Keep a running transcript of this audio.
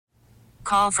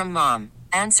call from mom.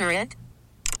 Answer it.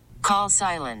 Call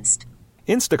silenced.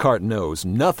 Instacart knows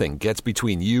nothing gets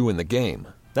between you and the game.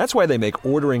 That's why they make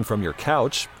ordering from your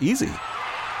couch easy.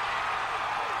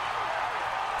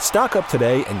 Stock up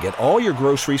today and get all your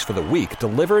groceries for the week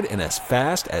delivered in as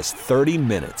fast as 30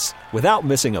 minutes without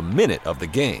missing a minute of the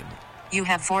game. You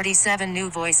have 47 new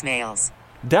voicemails.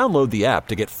 Download the app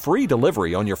to get free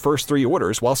delivery on your first 3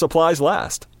 orders while supplies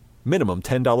last. Minimum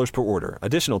 $10 per order.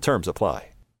 Additional terms apply.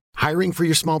 Hiring for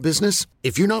your small business?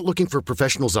 If you're not looking for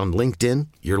professionals on LinkedIn,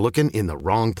 you're looking in the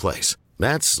wrong place.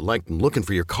 That's like looking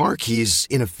for your car keys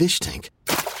in a fish tank.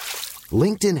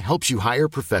 LinkedIn helps you hire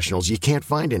professionals you can't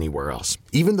find anywhere else,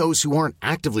 even those who aren't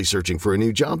actively searching for a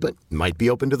new job but might be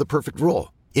open to the perfect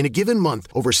role. In a given month,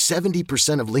 over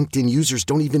 70% of LinkedIn users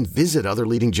don't even visit other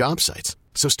leading job sites.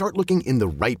 So start looking in the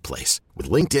right place. With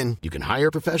LinkedIn, you can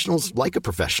hire professionals like a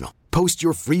professional. Post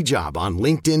your free job on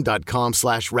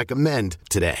linkedin.com/recommend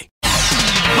today.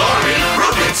 Laurie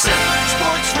Rubinson,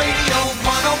 Sports Radio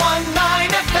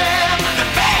 101.9 FM, The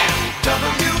Fan,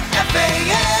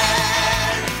 WFAN.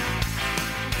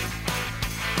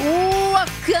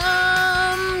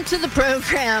 Welcome to the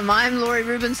program. I'm Laurie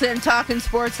Rubinson, talking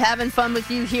sports, having fun with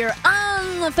you here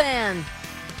on The Fan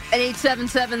at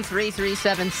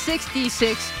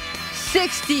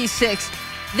 877-337-6666.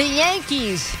 The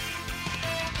Yankees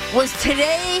was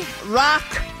today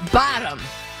rock bottom.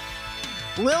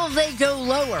 Will they go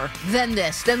lower than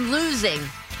this, than losing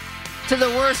to the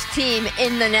worst team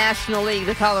in the National League,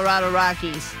 the Colorado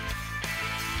Rockies?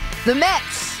 The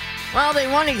Mets, well, they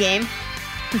won a game.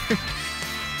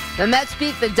 The Mets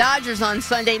beat the Dodgers on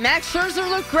Sunday. Max Scherzer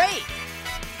looked great.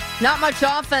 Not much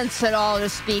offense at all to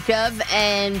speak of.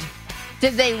 And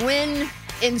did they win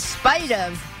in spite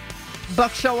of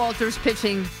Buck Showalter's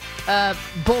pitching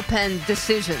bullpen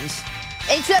decisions?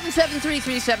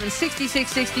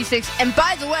 877-337-6666. And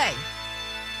by the way,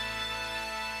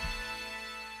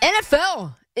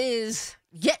 NFL is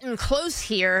getting close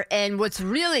here, and what's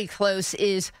really close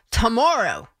is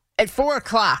tomorrow at 4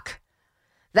 o'clock.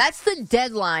 That's the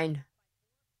deadline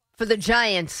for the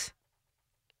Giants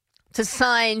to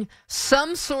sign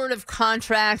some sort of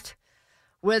contract,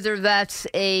 whether that's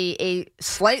a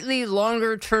slightly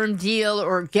longer-term deal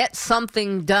or get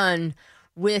something done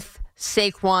with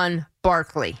Saquon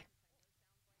Barkley.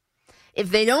 If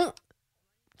they don't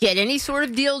get any sort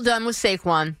of deal done with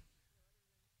Saquon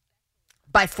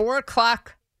by 4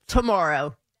 o'clock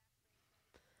tomorrow,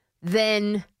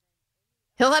 then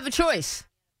he'll have a choice.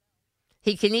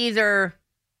 He can either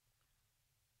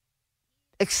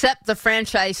accept the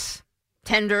franchise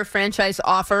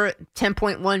offer,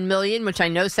 $10.1 million, which I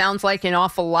know sounds like an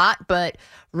awful lot, but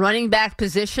running back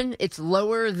position, it's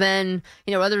lower than,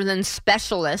 other than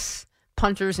specialists,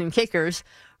 punters and kickers.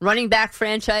 Running back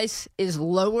franchise is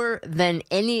lower than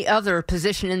any other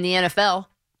position in the NFL.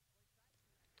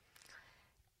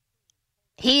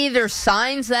 He either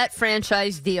signs that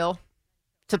franchise deal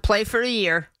to play for a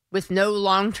year with no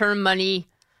long-term money,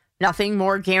 nothing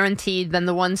more guaranteed than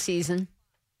the one season,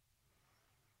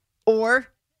 or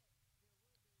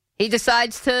he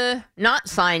decides to not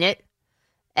sign it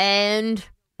and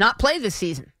not play this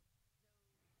season.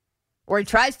 Or he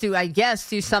tries to, I guess,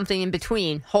 do something in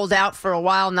between. Hold out for a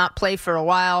while, not play for a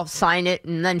while, sign it,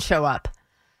 and then show up.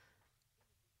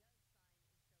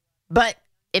 But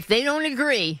if they don't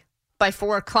agree by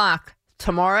 4 o'clock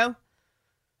tomorrow,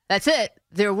 that's it.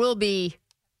 There will be,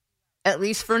 at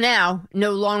least for now, no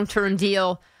long-term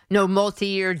deal, no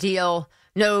multi-year deal,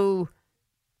 no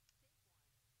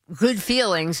good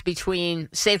feelings between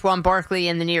Saquon Barkley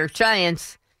and the New York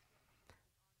Giants.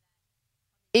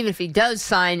 Even if he does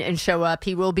sign and show up,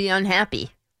 he will be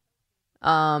unhappy.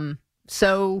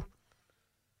 So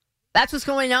that's what's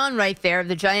going on right there.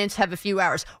 The Giants have a few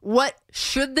hours. What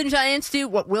should the Giants do?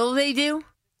 What will they do?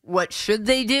 What should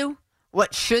they do?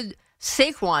 What should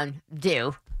Saquon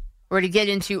do? We're to get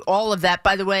into all of that.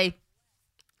 By the way,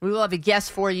 we will have a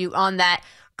guest for you on that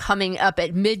coming up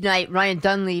at midnight. Ryan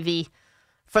Dunleavy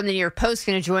from the New York Post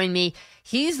going to join me.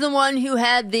 He's the one who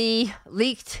had the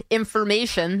leaked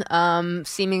information,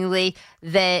 seemingly,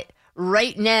 that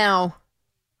right now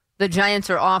the Giants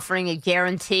are offering a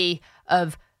guarantee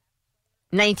of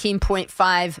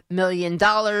 $19.5 million,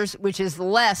 which is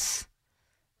less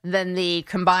than the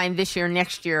combined this year,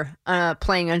 next year,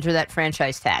 playing under that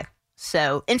franchise tag.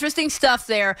 So, interesting stuff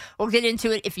there. We'll get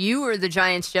into it. If you were the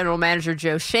Giants general manager,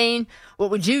 Joe Shane, what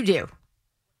would you do?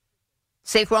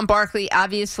 Saquon Barkley,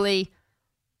 obviously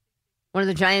one of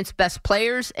the Giants' best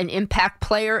players, an impact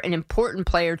player, an important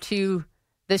player to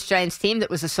this Giants team that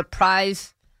was a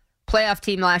surprise playoff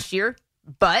team last year.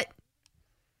 But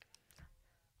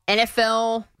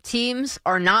NFL teams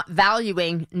are not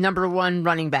valuing number one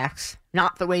running backs,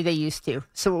 not the way they used to.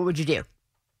 So what would you do?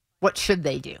 What should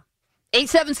they do?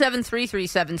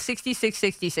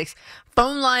 877-337-6666.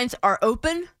 Phone lines are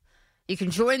open. You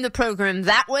can join the program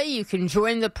that way. You can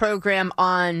join the program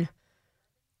on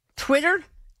Twitter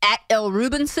 @L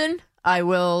Rubinson.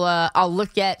 I'll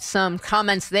look at some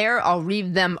comments there. I'll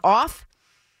read them off.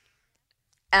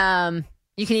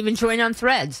 You can even join on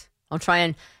Threads. I'll try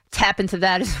and tap into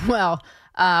that as well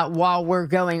while we're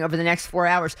going over the next 4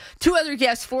 hours. Two other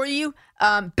guests for you.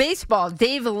 Baseball,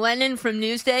 Dave Lennon from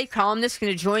Newsday, columnist,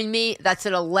 going to join me. That's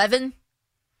at 11.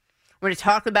 We're going to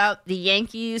talk about the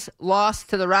Yankees' loss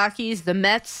to the Rockies. The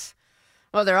Mets,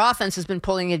 well, their offense has been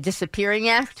pulling a disappearing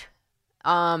act.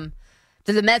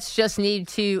 Do the Mets just need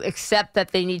to accept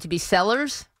that they need to be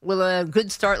sellers? Will a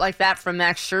good start like that from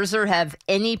Max Scherzer have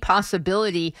any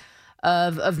possibility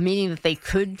of meaning that they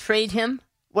could trade him?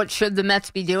 What should the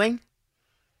Mets be doing?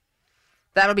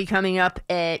 That'll be coming up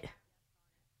at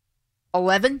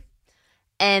 11.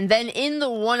 And then in the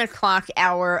 1 o'clock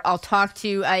hour, I'll talk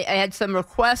to, I had some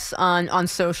requests on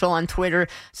social, on Twitter.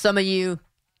 Some of you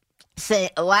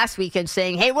last weekend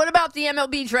saying, hey, what about the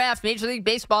MLB draft, Major League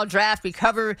Baseball draft? We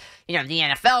cover, the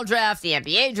NFL draft, the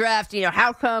NBA draft.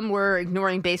 How come we're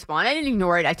ignoring baseball? And I didn't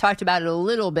ignore it. I talked about it a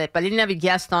little bit, but I didn't have a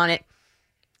guest on it.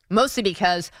 Mostly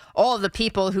because all of the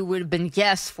people who would have been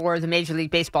guests for the Major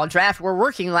League Baseball draft were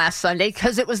working last Sunday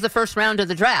because it was the first round of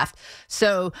the draft.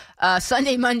 So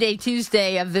Sunday, Monday,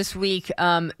 Tuesday of this week,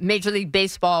 Major League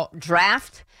Baseball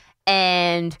draft.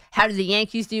 And how did the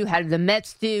Yankees do? How did the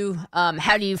Mets do?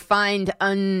 How do you find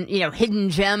hidden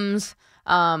gems?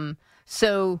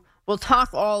 So we'll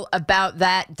talk all about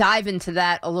that, dive into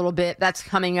that a little bit. That's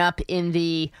coming up in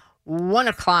the 1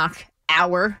 o'clock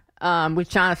hour. With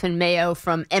Jonathan Mayo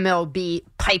from MLB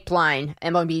Pipeline,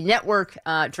 MLB Network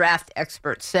draft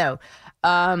expert. So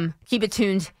keep it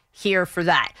tuned here for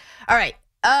that. All right.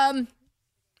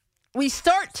 We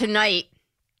start tonight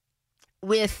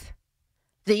with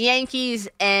the Yankees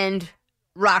and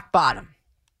rock bottom.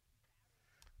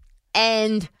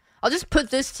 And I'll just put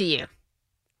this to you.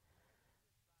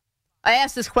 I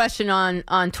asked this question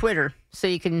on Twitter, so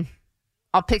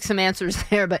I'll pick some answers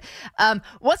there, but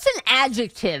what's an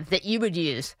adjective that you would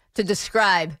use to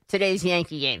describe today's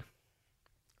Yankee game?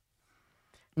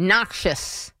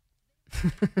 Noxious,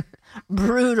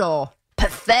 brutal,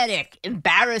 pathetic,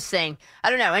 embarrassing. I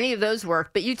don't know, any of those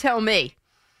work, but you tell me.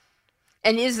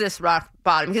 And is this rock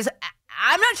bottom? Because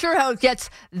I'm not sure how it gets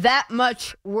that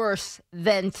much worse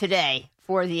than today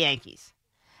for the Yankees.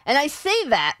 And I say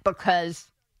that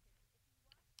because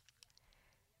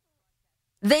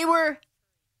they were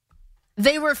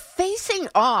facing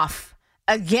off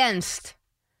against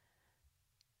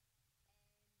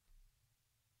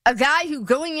a guy who,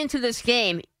 going into this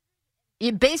game,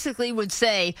 you basically would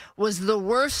say was the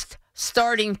worst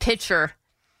starting pitcher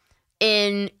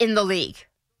in the league.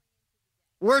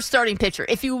 Worst starting pitcher.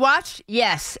 If you watch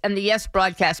Yes and the Yes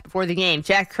broadcast before the game,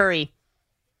 Jack Curry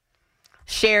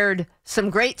shared some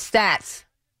great stats.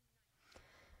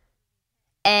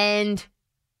 And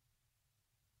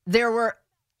there were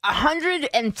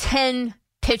 110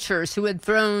 pitchers who had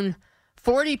thrown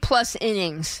 40-plus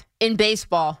innings in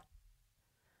baseball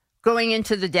going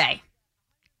into the day.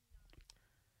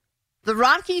 The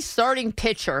Rockies starting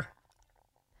pitcher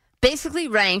basically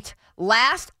ranked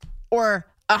last or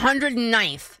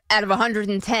 109th out of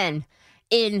 110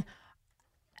 in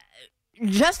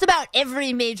just about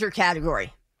every major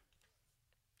category.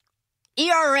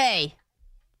 ERA,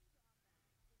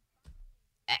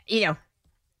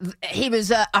 he was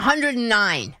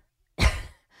 109.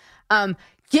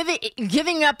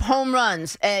 Giving up home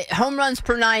runs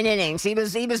per 9 innings. He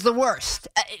was the worst.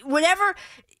 Whenever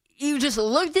you just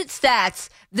looked at stats,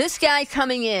 this guy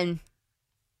coming in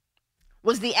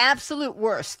was the absolute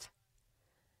worst.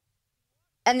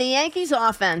 And the Yankees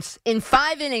offense in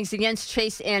 5 innings against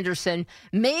Chase Anderson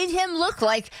made him look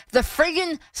like the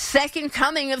friggin' second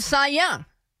coming of Cy Young.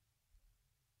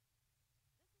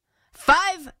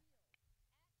 Five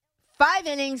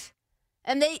innings,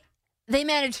 and they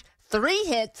managed 3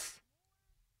 hits,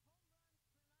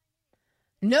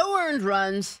 no earned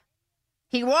runs.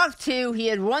 He walked 2. He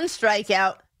had 1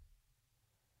 strikeout,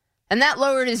 and that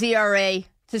lowered his ERA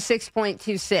to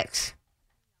 6.26.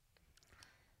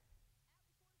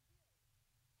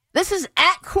 This is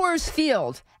at Coors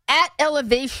Field, at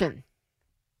elevation.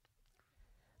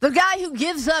 The guy who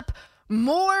gives up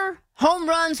more home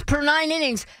runs per 9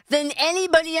 innings than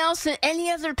anybody else and any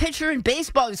other pitcher in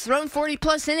baseball who's thrown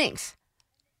 40-plus innings.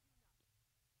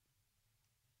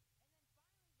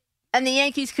 And the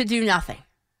Yankees could do nothing.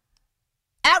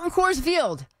 At Coors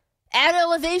Field, at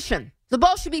elevation. The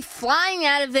ball should be flying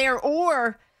out of there,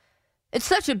 or it's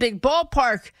such a big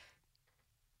ballpark.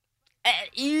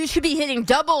 You should be hitting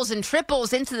doubles and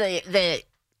triples into the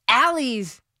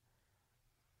alleys.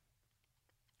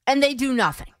 And they do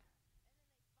nothing.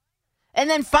 And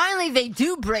then finally they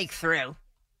do break through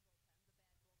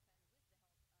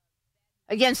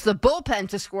against the bullpen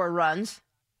to score runs.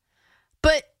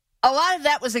 But a lot of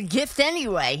that was a gift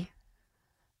anyway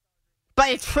by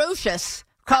atrocious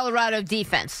Colorado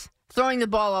defense, throwing the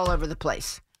ball all over the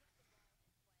place.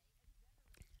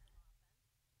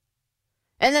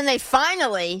 And then they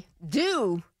finally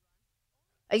do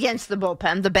against the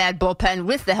bullpen, the bad bullpen,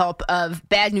 with the help of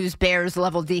Bad News Bears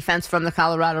level defense from the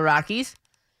Colorado Rockies.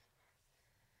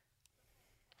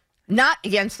 Not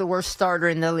against the worst starter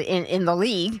in the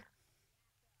league.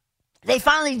 They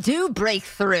finally do break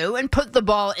through and put the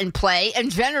ball in play and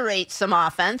generate some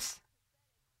offense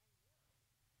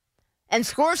and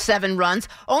score 7 runs,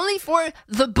 only for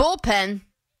the bullpen,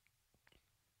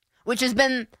 which has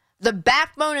been the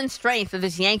backbone and strength of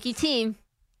this Yankee team,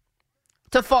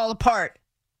 to fall apart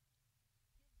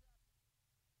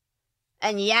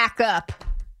and yak up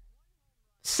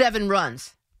 7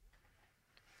 runs.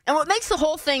 And what makes the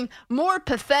whole thing more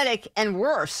pathetic and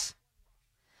worse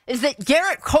is that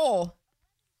Garrett Cole,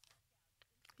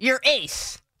 your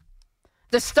ace,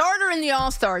 the starter in the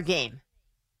All-Star game,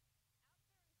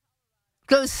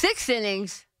 goes 6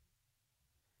 innings,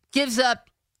 gives up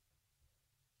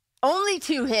only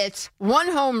 2 hits, 1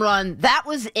 home run. That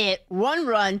was it. 1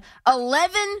 run,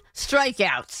 11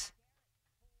 strikeouts,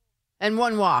 and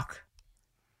 1 walk.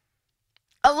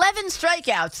 11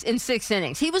 strikeouts in 6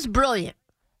 innings. He was brilliant.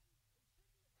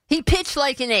 He pitched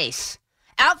like an ace.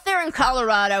 Out there in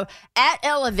Colorado, at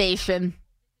elevation.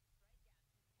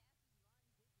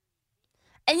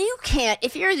 And you can't,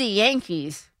 if you're the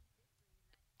Yankees,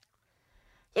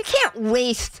 you can't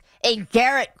waste a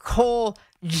Garrett Cole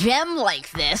gem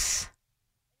like this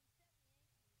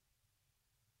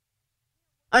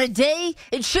on a day.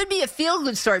 It should be a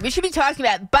feel-good story. We should be talking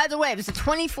about, by the way, it was the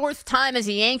 24th time as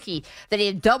a Yankee that he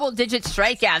had double-digit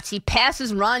strikeouts. He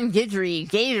passes Ron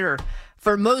Gator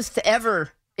for most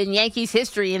ever in Yankees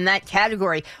history in that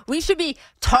category. We should be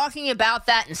talking about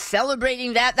that and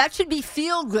celebrating that. That should be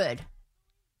feel-good.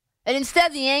 And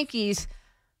instead, the Yankees,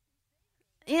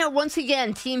 once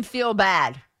again, team feel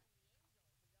bad.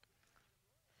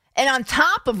 And on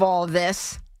top of all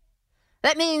this,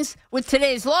 that means with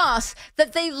today's loss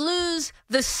that they lose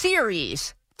the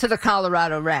series to the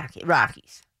Colorado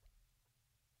Rockies.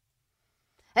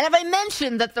 And have I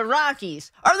mentioned that the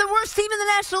Rockies are the worst team in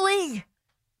the National League?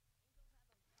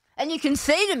 And you can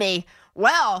say to me,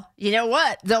 well, you know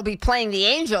what? They'll be playing the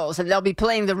Angels and they'll be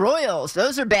playing the Royals.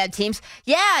 Those are bad teams.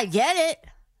 Yeah, I get it.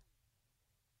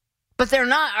 But they're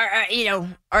not,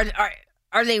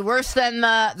 are they worse than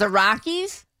the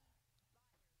Rockies?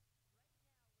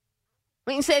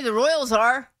 We can say the Royals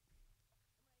are.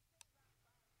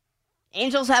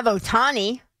 Angels have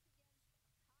Ohtani.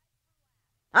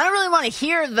 I don't really want to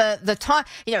hear the talk.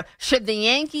 Should the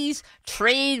Yankees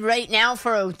trade right now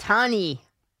for Ohtani?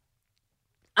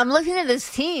 I'm looking at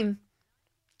this team.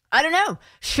 I don't know.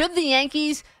 Should the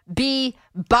Yankees be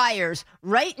buyers?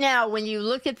 Right now, when you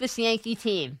look at this Yankee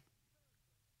team,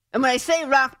 and when I say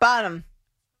rock bottom,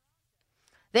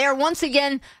 they are once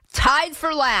again tied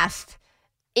for last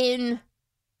in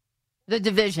the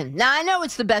division. Now, I know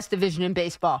it's the best division in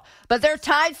baseball, but they're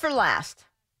tied for last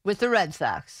with the Red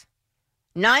Sox.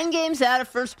 9 games out of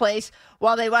first place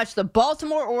while they watch the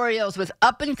Baltimore Orioles with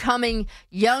up-and-coming,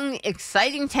 young,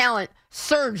 exciting talent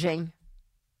surging.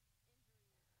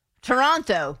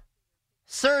 Toronto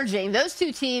surging. Those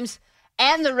 2 teams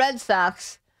and the Red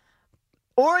Sox,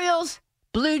 Orioles,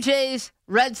 Blue Jays,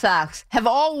 Red Sox, have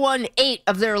all won 8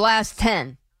 of their last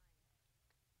 10.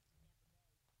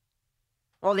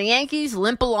 Well, the Yankees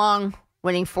limp along,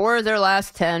 winning 4 of their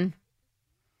last 10.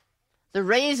 The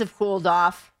Rays have cooled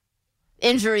off.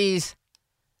 Injuries,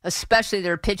 especially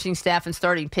their pitching staff and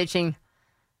starting pitching,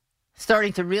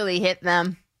 starting to really hit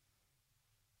them.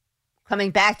 Coming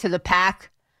back to the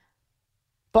pack.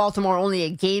 Baltimore only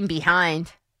a game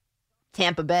behind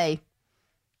Tampa Bay.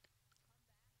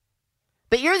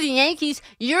 But you're the Yankees.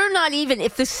 You're not even,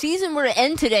 if the season were to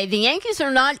end today, the Yankees are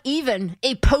not even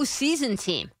a postseason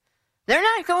team. They're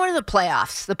not going to the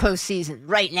playoffs, the postseason,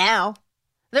 right now.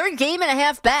 They're a game and a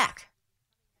half back.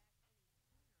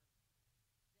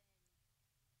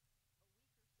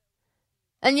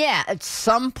 And yeah, at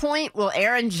some point, will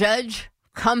Aaron Judge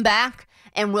come back?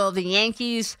 And will the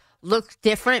Yankees look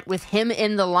different with him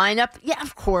in the lineup? Yeah,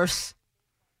 of course.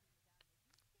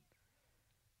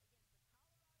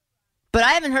 But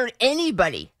I haven't heard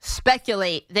anybody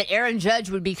speculate that Aaron Judge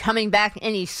would be coming back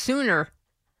any sooner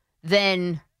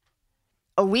than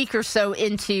a week or so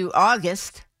into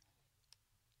August.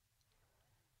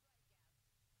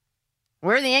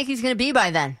 Where are the Yankees going to be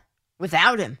by then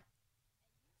without him?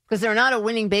 Because they're not a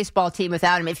winning baseball team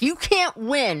without him. If you can't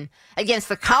win against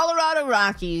the Colorado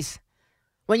Rockies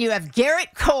when you have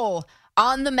Garrett Cole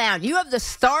on the mound, you have the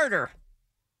starter,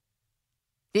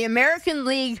 the American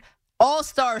League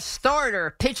All-Star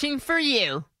starter pitching for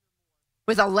you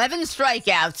with 11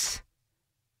 strikeouts,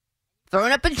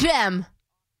 throwing up a gem,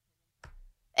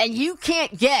 and you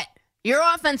can't get, your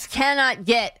offense cannot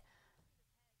get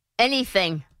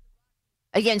anything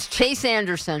against Chase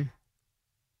Anderson,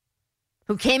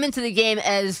 who came into the game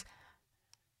as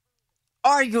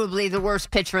arguably the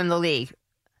worst pitcher in the league,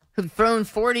 who'd thrown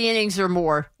 40 innings or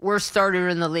more, worst starter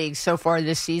in the league so far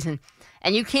this season.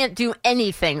 And you can't do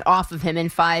anything off of him in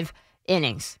 5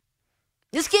 innings.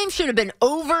 This game should have been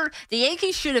over. The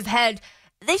Yankees should have had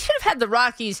the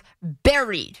Rockies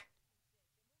buried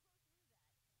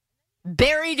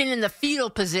and in the fetal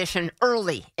position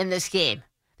early in this game.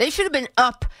 They should have been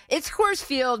up. It's Coors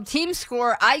Field, team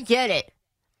score, I get it.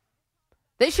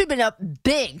 They should have been up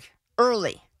big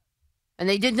early, and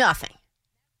they did nothing.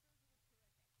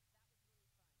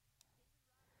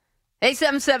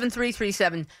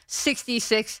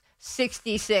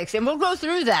 877-337-6666. And we'll go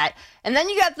through that. And then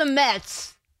you got the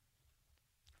Mets,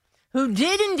 who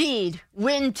did indeed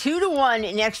win 2-1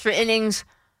 in extra innings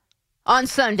on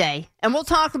Sunday. And we'll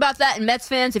talk about that. And Mets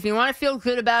fans, if you want to feel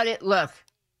good about it, look.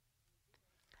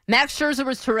 Max Scherzer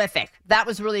was terrific. That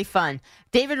was really fun.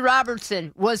 David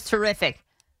Robertson was terrific.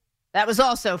 That was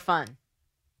also fun.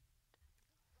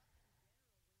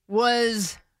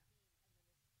 Was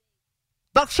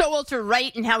Buck Showalter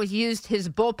right in how he used his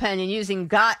bullpen and using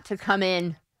Gott to come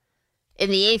in the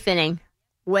 8th inning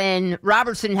when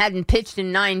Robertson hadn't pitched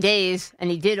in 9 days, and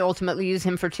he did ultimately use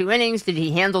him for 2 innings? Did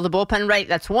he handle the bullpen right?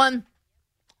 That's one.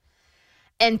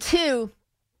 And two,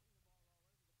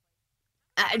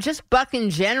 just Buck in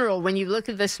general, when you look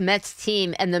at this Mets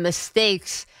team and the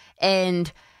mistakes,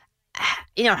 and,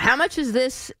 you know, how much is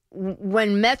this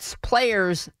when Mets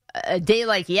players, a day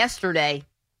like yesterday,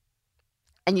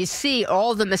 and you see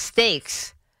all the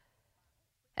mistakes,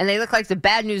 and they look like the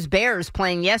Bad News Bears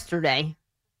playing yesterday,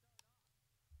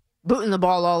 booting the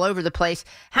ball all over the place.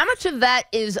 How much of that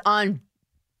is on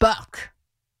Buck?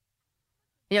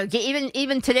 You know,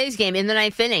 even today's game in the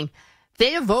 9th inning,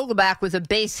 Thea Vogelbach with a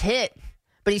base hit,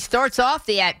 but he starts off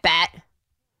the at-bat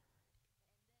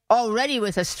already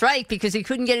with a strike because he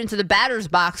couldn't get into the batter's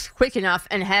box quick enough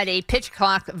and had a pitch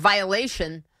clock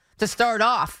violation to start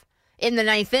off in the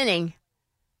 9th inning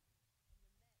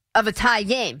of a tie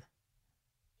game.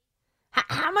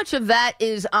 How much of that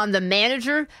is on the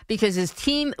manager? Because his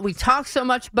team, we talked so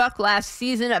much, Buck, last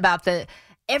season about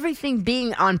everything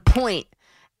being on point.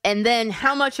 And then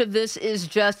how much of this is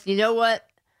just, you know what?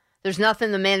 There's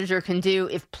nothing the manager can do.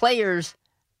 If players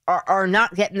are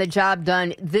not getting the job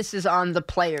done, this is on the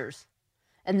players.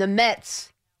 And the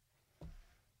Mets,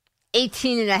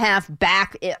 18.5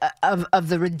 back of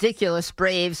the ridiculous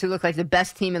Braves, who look like the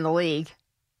best team in the league.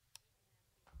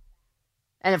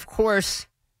 And, of course,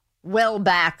 well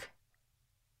back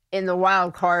in the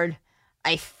wild card.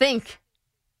 I think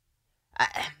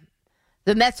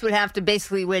the Mets would have to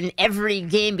basically win every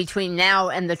game between now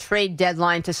and the trade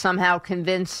deadline to somehow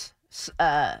convince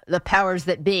the powers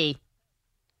that be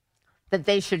that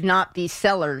they should not be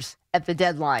sellers at the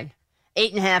deadline.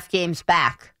 8.5 games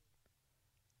back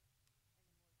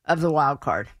of the wild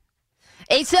card.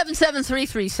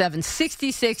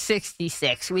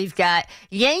 877-337-6666. We've got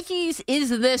Yankees, is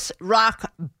this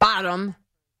rock bottom?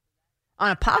 On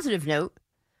a positive note,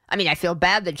 I mean, I feel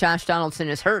bad that Josh Donaldson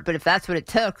is hurt, but if that's what it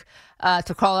took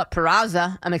to call up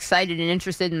Peraza, I'm excited and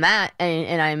interested in that,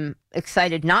 and I'm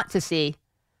excited not to see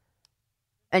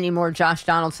any more Josh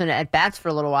Donaldson at bats for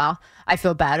a little while. I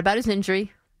feel bad about his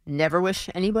injury. Never wish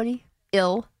anybody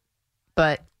ill,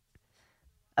 but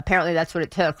apparently that's what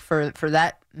it took for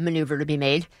that maneuver to be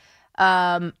made.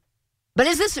 But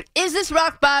is this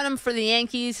rock bottom for the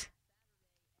Yankees?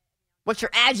 What's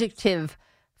your adjective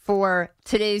for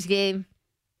today's game?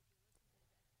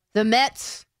 The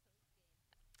Mets,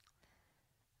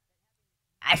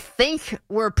 I think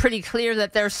we're pretty clear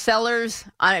that they're sellers.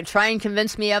 Try and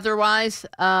convince me otherwise.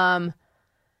 And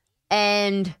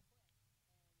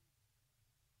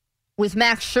with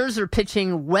Max Scherzer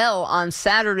pitching well on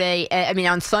Sunday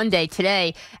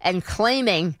today, and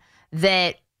claiming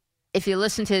that if you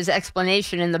listen to his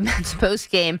explanation in the Mets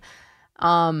postgame,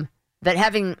 that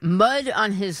having mud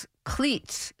on his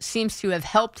cleats seems to have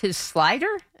helped his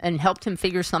slider and helped him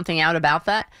figure something out about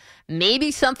that.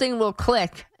 Maybe something will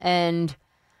click, and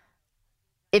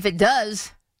if it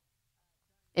does,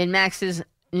 in Max's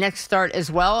next start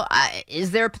as well,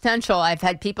 is there a potential? I've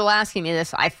had people asking me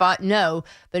this. I thought no,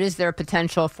 but is there a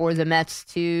potential for the Mets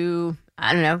to,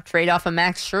 I don't know, trade off a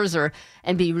Max Scherzer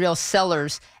and be real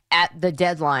sellers at the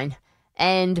deadline?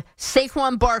 And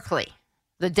Saquon Barkley,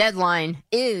 the deadline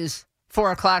is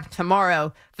 4 o'clock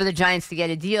tomorrow for the Giants to get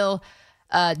a deal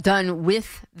done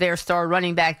with their star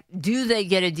running back. Do they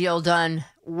get a deal done?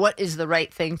 What is the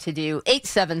right thing to do?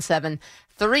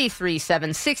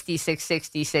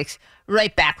 877-337-6666.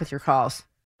 Right back with your calls.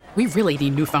 We really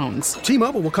need new phones.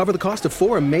 T-Mobile will cover the cost of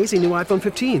 4 amazing new iPhone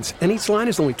 15s, and each line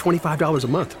is only $25 a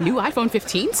month. New iPhone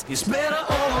 15s? It's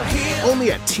better over here.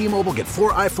 Only at T-Mobile, get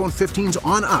 4 iPhone 15s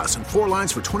on us and 4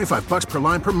 lines for $25 per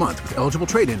line per month with eligible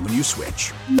trade-in when you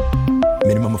switch.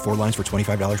 Minimum of 4 lines for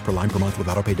 $25 per line per month with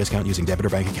autopay discount using debit or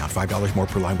bank account. $5 more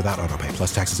per line without autopay,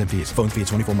 plus taxes and fees. Phone fee at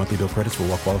 24 monthly bill credits for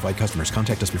well-qualified customers.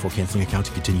 Contact us before canceling account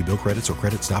to continue bill credits or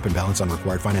credit stop and balance on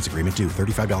required finance agreement due.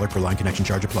 $35 per line connection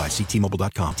charge applies. See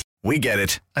T-Mobile.com. We get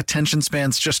it. Attention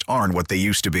spans just aren't what they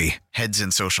used to be. Heads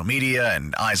in social media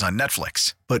and eyes on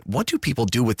Netflix. But what do people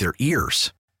do with their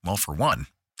ears? Well, for one,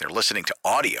 they're listening to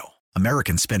audio.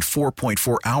 Americans spend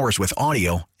 4.4 hours with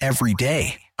audio every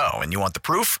day. Oh, and you want the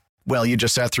proof? Well, you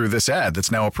just sat through this ad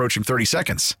that's now approaching 30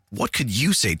 seconds. What could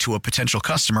you say to a potential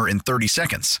customer in 30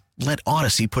 seconds? Let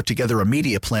Odyssey put together a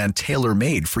media plan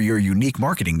tailor-made for your unique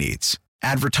marketing needs.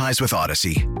 Advertise with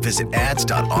Odyssey. Visit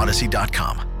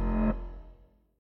ads.odyssey.com.